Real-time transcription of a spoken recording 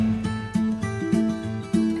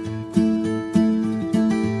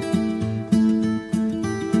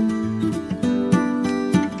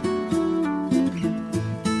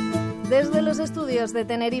estudios de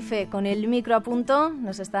Tenerife con el micro a punto.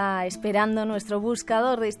 Nos está esperando nuestro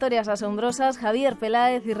buscador de historias asombrosas, Javier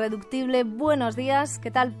Peláez, Irreductible. Buenos días,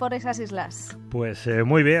 ¿qué tal por esas islas? Pues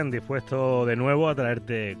muy bien, dispuesto de nuevo a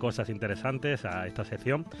traerte cosas interesantes a esta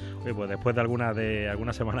sección. Oye, pues después de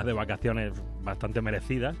algunas semanas de vacaciones bastante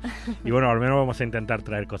merecidas. Y bueno, al menos vamos a intentar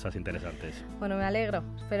traer cosas interesantes. Bueno, me alegro.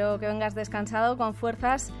 Espero que vengas descansado, con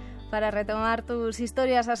fuerzas, para retomar tus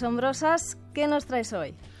historias asombrosas. ¿Qué nos traes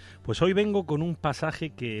hoy? Pues hoy vengo con un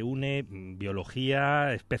pasaje que une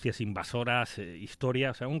biología, especies invasoras,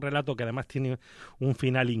 historia, o sea, un relato que además tiene un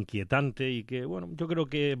final inquietante y que, bueno, yo creo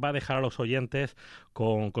que va a dejar a los oyentes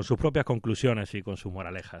con sus propias conclusiones y con sus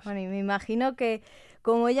moralejas. Bueno, y me imagino que,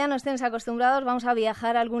 como ya no estén acostumbrados, vamos a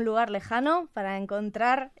viajar a algún lugar lejano para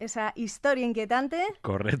encontrar esa historia inquietante.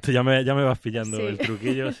 Correcto, ya me vas pillando Sí. el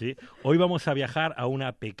truquillo, sí. Hoy vamos a viajar a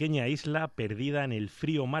una pequeña isla perdida en el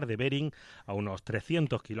frío mar de Bering, a unos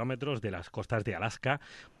 300 kilómetros de las costas de Alaska.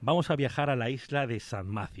 Vamos a viajar a la isla de St.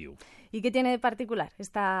 Matthew. ¿Y qué tiene de particular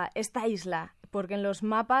esta isla? Porque en los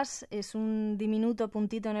mapas es un diminuto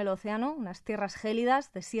puntito en el océano, unas tierras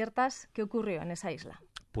gélidas, desiertas. ¿Qué ocurrió en esa isla?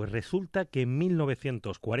 Pues resulta que en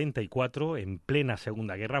 1944, en plena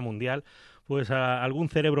Segunda Guerra Mundial, pues a algún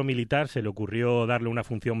cerebro militar se le ocurrió darle una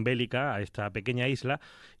función bélica a esta pequeña isla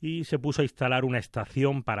y se puso a instalar una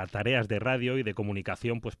estación para tareas de radio y de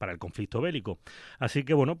comunicación pues para el conflicto bélico. Así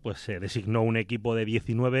que bueno, pues se designó un equipo de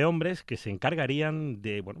 19 hombres que se encargarían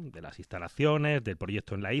de las instalaciones, del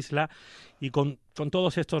proyecto en la isla, y con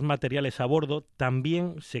todos estos materiales a bordo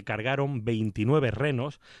también se cargaron 29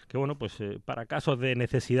 renos que bueno, pues para casos de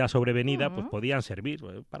necesidad sobrevenida pues podían servir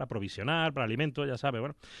para aprovisionar, para alimentos, ya sabes,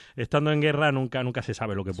 bueno, estando en guerra nunca se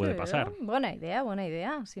sabe lo que puede pasar. Buena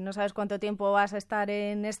idea. Si no sabes cuánto tiempo vas a estar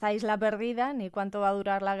en esta isla perdida ni cuánto va a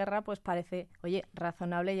durar la guerra, pues parece,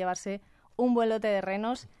 razonable llevarse un buen lote de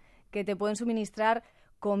renos que te pueden suministrar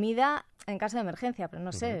comida en caso de emergencia. Pero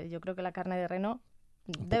no sé, yo creo que la carne de reno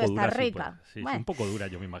debe estar rica. Sí, un poco dura,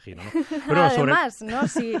 yo me imagino, ¿no? Pero además, ¿no?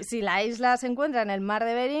 Si la isla se encuentra en el mar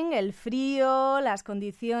de Bering, el frío, las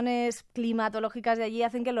condiciones climatológicas de allí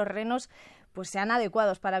hacen que los renos pues sean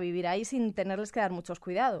adecuados para vivir ahí sin tenerles que dar muchos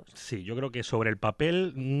cuidados. Sí, yo creo que sobre el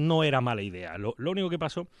papel no era mala idea. Lo único que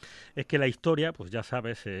pasó es que la historia, pues ya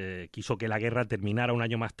sabes, quiso que la guerra terminara un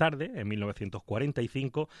año más tarde, en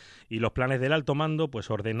 1945, y los planes del alto mando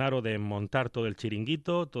pues ordenaron desmontar todo el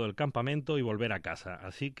chiringuito, todo el campamento y volver a casa.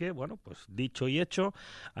 Así que, bueno, pues dicho y hecho,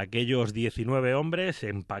 aquellos 19 hombres se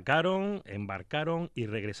empacaron, embarcaron y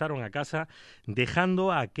regresaron a casa,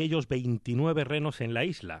 dejando a aquellos 29 renos en la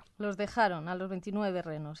isla. Los dejaron a los 29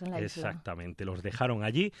 renos en la isla. Exactamente, los dejaron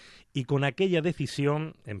allí y con aquella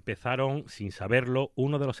decisión empezaron, sin saberlo,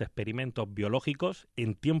 uno de los experimentos biológicos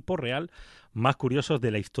en tiempo real más curiosos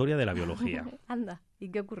de la historia de la biología. Anda, ¿y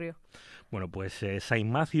qué ocurrió? Bueno, pues St.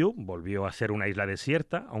 Matthew volvió a ser una isla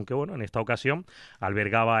desierta, aunque bueno, en esta ocasión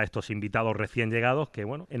albergaba a estos invitados recién llegados que,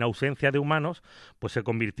 bueno, en ausencia de humanos, pues se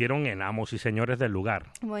convirtieron en amos y señores del lugar.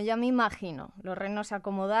 Bueno, ya me imagino. Los renos se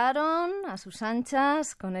acomodaron a sus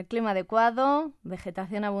anchas, con el clima adecuado,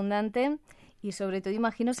 vegetación abundante y sobre todo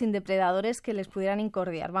imagino sin depredadores que les pudieran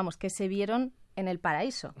incordiar. Vamos, que se vieron en el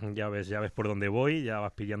paraíso. Ya ves por dónde voy, ya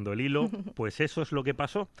vas pillando el hilo. Pues eso es lo que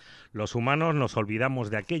pasó. Los humanos nos olvidamos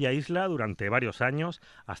de aquella isla durante varios años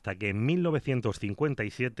hasta que en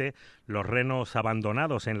 1957 los renos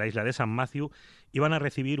abandonados en la isla de St. Matthew iban a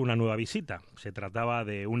recibir una nueva visita. Se trataba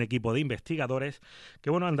de un equipo de investigadores que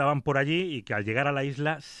andaban por allí y que al llegar a la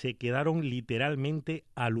isla se quedaron literalmente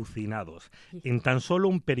alucinados. En tan solo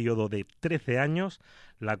un periodo de 13 años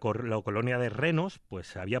la colonia de renos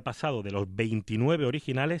pues había pasado de los 29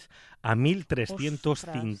 originales a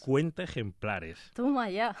 1.350 ejemplares. Toma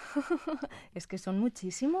ya. Es que son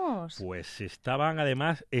muchísimos. Pues estaban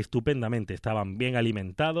además estupendamente, estaban bien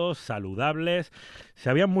alimentados, saludables,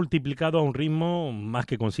 se habían multiplicado a un ritmo más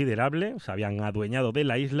que considerable, se habían adueñado de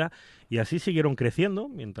la isla y así siguieron creciendo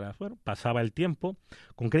mientras pasaba el tiempo,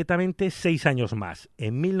 concretamente 6 años más.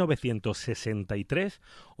 En 1963,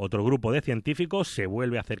 otro grupo de científicos se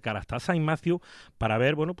vuelve a acercar hasta St. Matthew para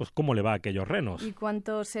ver pues cómo le va a aquellos renos. ¿Y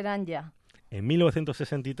cuántos serán ya? En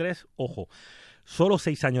 1963, ojo, solo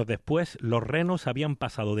 6 años después, los renos habían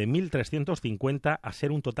pasado de 1.350 a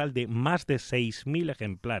ser un total de más de 6.000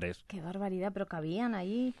 ejemplares. ¡Qué barbaridad! Pero cabían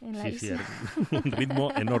ahí en la isla. Sí, un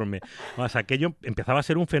ritmo enorme. Más aquello empezaba a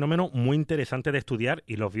ser un fenómeno muy interesante de estudiar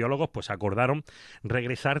y los biólogos pues acordaron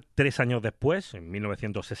regresar 3 años después, en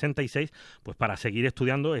 1966, pues para seguir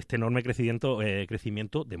estudiando este enorme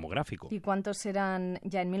crecimiento demográfico. ¿Y cuántos serán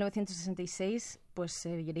ya en 1966? Pues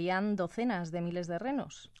serían docenas de miles de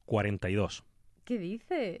renos. 42. ¿Qué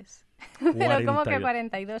dices? 42. Pero ¿cómo que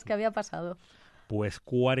 42? ¿Qué había pasado? Pues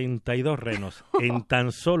 42 renos. En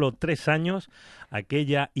tan solo 3 años,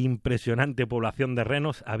 aquella impresionante población de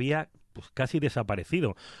renos había pues casi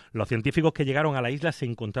desaparecido. Los científicos que llegaron a la isla se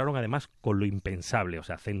encontraron además con lo impensable, o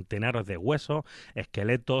sea, centenares de huesos,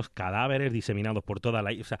 esqueletos, cadáveres diseminados por toda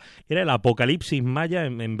la isla. O sea, era el apocalipsis maya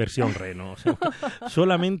en versión reno. O sea,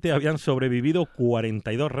 solamente habían sobrevivido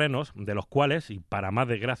 42 renos, de los cuales, y para más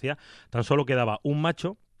desgracia, tan solo quedaba un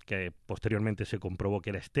macho, que posteriormente se comprobó que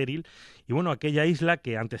era estéril, y bueno, aquella isla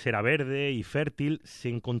que antes era verde y fértil se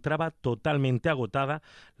encontraba totalmente agotada,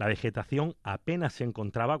 la vegetación apenas se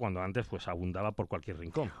encontraba cuando antes pues abundaba por cualquier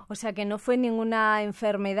rincón. O sea que no fue ninguna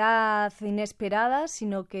enfermedad inesperada,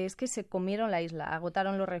 sino que es que se comieron la isla,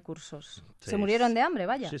 agotaron los recursos. Sí, se murieron de hambre,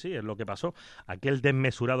 vaya. Sí, sí, es lo que pasó. Aquel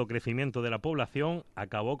desmesurado crecimiento de la población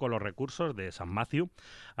acabó con los recursos de San Matthew,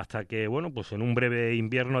 hasta que, bueno, pues en un breve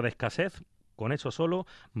invierno de escasez, con eso solo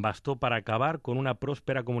bastó para acabar con una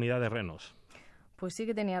próspera comunidad de renos. Pues sí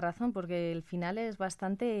que tenía razón, porque el final es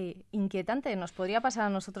bastante inquietante. Nos podría pasar a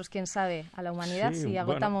nosotros, quién sabe, a la humanidad si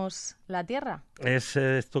agotamos la Tierra. Es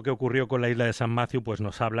esto que ocurrió con la isla de San Matthew, pues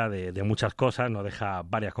nos habla de muchas cosas, nos deja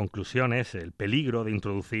varias conclusiones, el peligro de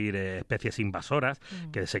introducir especies invasoras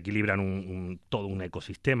que desequilibran todo un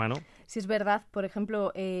ecosistema, ¿no? Sí, es verdad. Por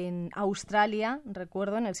ejemplo, en Australia,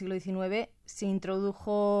 recuerdo, en el siglo XIX, se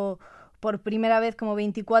introdujo por primera vez como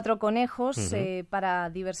 24 conejos para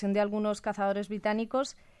diversión de algunos cazadores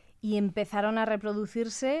británicos y empezaron a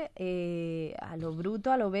reproducirse a lo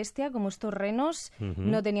bruto, a lo bestia, como estos renos.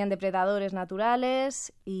 No tenían depredadores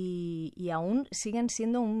naturales y aún siguen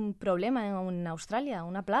siendo un problema en Australia,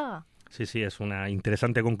 una plaga. Sí, sí, es una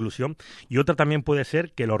interesante conclusión. Y otra también puede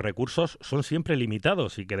ser que los recursos son siempre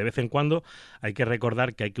limitados y que de vez en cuando hay que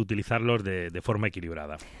recordar que hay que utilizarlos de forma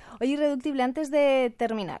equilibrada. Oye, Irreductible, antes de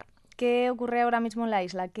terminar, ¿qué ocurre ahora mismo en la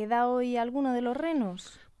isla? ¿Queda hoy alguno de los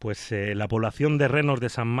renos? Pues la población de renos de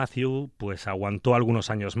San Matthew pues aguantó algunos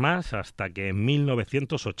años más hasta que en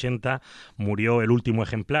 1980 murió el último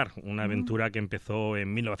ejemplar, una aventura que empezó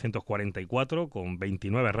en 1944 con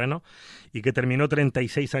 29 renos y que terminó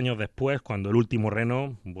 36 años después cuando el último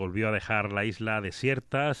reno volvió a dejar la isla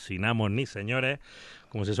desierta, sin amos ni señores.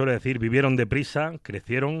 Como se suele decir, vivieron deprisa,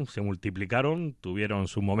 crecieron, se multiplicaron, tuvieron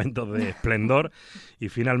sus momentos de esplendor y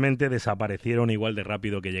finalmente desaparecieron igual de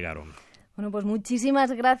rápido que llegaron. Bueno, pues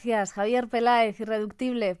muchísimas gracias, Javier Peláez,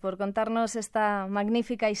 Irreductible, por contarnos esta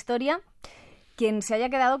magnífica historia. Quien se haya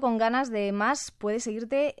quedado con ganas de más puede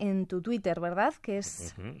seguirte en tu Twitter, ¿verdad? Que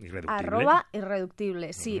es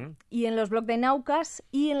 @Irreductible, sí. Y en los blogs de Naucas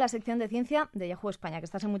y en la sección de ciencia de Yahoo España, que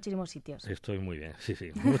estás en muchísimos sitios. Estoy muy bien, sí,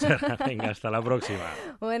 sí. Muchas gracias. Venga, hasta la próxima.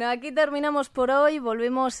 Bueno, aquí terminamos por hoy.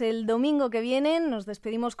 Volvemos el domingo que viene. Nos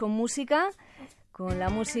despedimos con música. Con la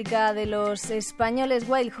música de los españoles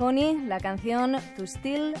Wild Honey, la canción To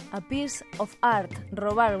Steal a Piece of Art,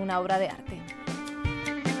 robar una obra de arte.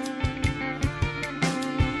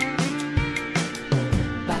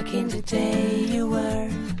 Back in the day you were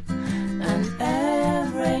an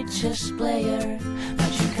average chess player,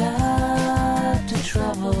 but you got to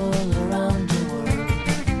travel around the world.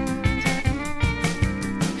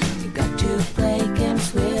 You got to play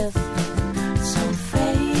games with some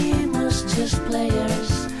famous chess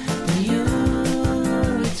players when you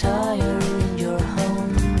retire in your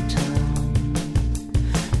hometown.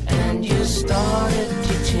 And you started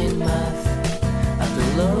teaching math at the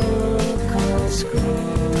local school.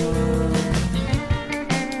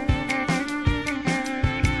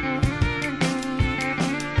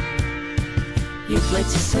 You played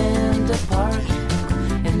chess in the park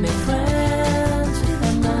and made friends with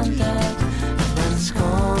Amanda, and once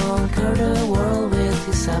conquered the world with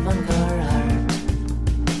his avant-garde art.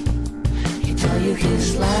 He told you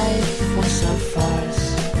his life was a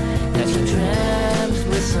farce, that he dreamt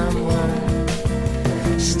with someone,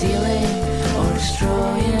 stealing or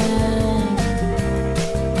destroying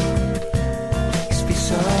his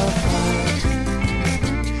piece of art.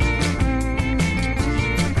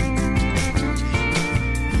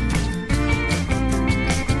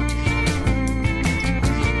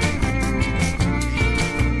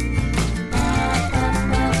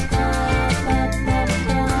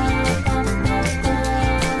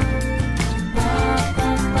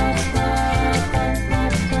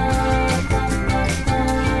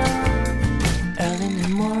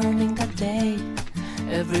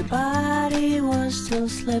 Everybody was still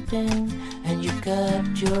sleeping, and you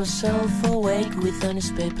kept yourself awake with a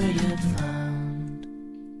newspaper you'd found.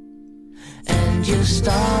 And you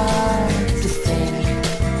started